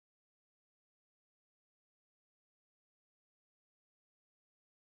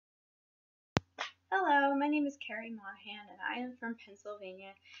Hello, my name is Kerry Moynihan and I am from Pennsylvania.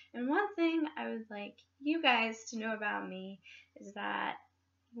 And one thing I would like you guys to know about me is that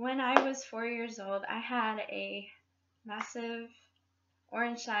when I was 4 years old, I had a massive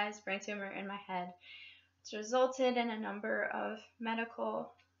orange-sized brain tumor in my head, which resulted in a number of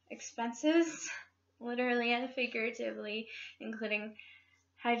medical expenses, literally and figuratively, including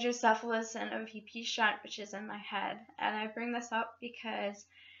hydrocephalus and a VP shunt, which is in my head. And I bring this up because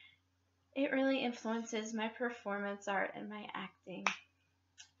it really influences my performance art and my acting,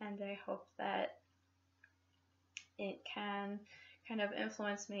 and I hope that it can kind of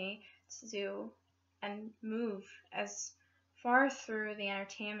influence me to do and move as far through the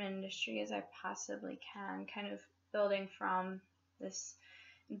entertainment industry as I possibly can, kind of building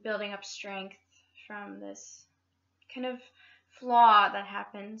up strength from this kind of flaw that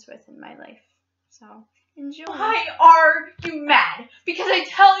happens within my life. So enjoy. Why are you mad? Because I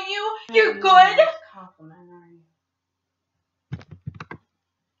tell you you're good? Complimentary.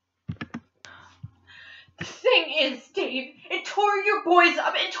 The thing is, Dave, it tore your boys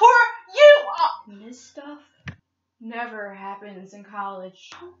up. It tore you up. And this stuff never happens in college.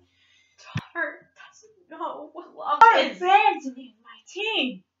 Daughter doesn't know what love is. Abandoning my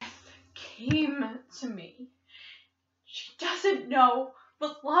team Came to me. She doesn't know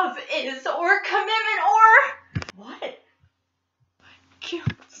what love is, or commitment, or what? guilt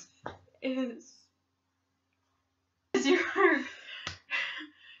is. You're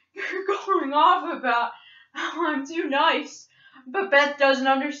going off about how I'm too nice, but Beth doesn't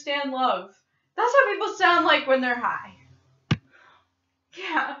understand love. That's how people sound like when they're high.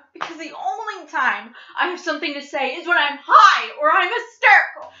 Yeah, because the only time I have something to say is when I'm high or I'm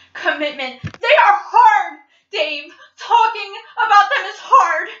hysterical. Commitment, they are hard, Dave. Talking about them is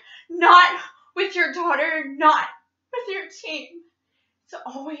hard. Not with your daughter, not with your team. It's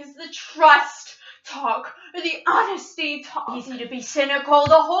always the trust talk or the honesty talk. Easy to be cynical.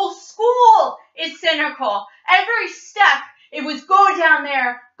 The whole school is cynical. Every step, it was go down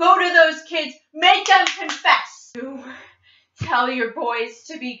there, go to those kids, make them confess. You tell your boys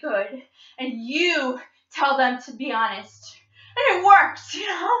to be good, and you tell them to be honest. And it works,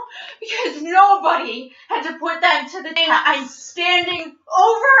 because nobody had to put them to the test. I'm standing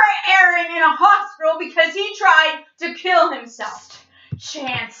over Aaron in a hospital because he tried to kill himself.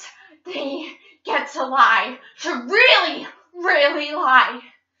 Chance they get to lie, to really, really lie.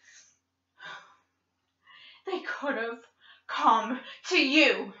 They could have come to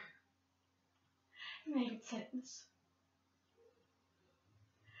you. And they didn't.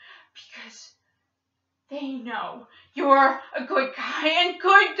 Because they know you're a good guy, and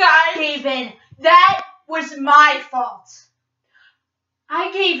good guys gave in. That was my fault.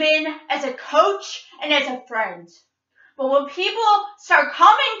 I gave in as a coach and as a friend. But when people start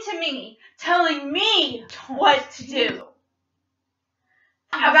coming to me, telling me what to do,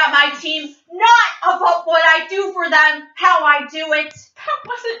 about my team, not about what I do for them, how I do it, that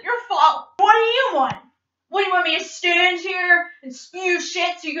wasn't your fault. What do you want? What, do you want me to stand here and spew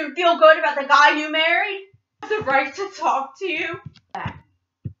shit so you can feel good about the guy you married? I have the right to talk to you.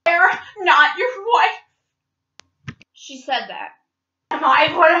 They're not your wife. She said that.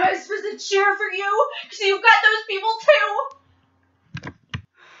 What am I supposed to cheer for you? Because you've got those people too.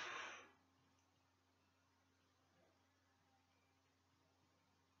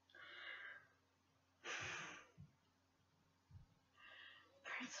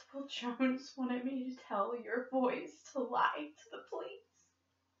 Principal Jones wanted me to tell your boys to lie to the police.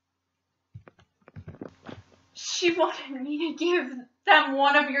 She wanted me to give them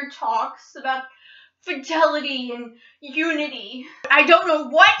one of your talks about fidelity and unity. I don't know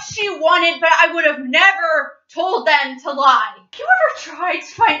what she wanted, but I would have never told them to lie. You ever tried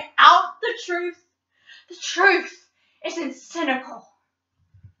to find out the truth? The truth isn't cynical.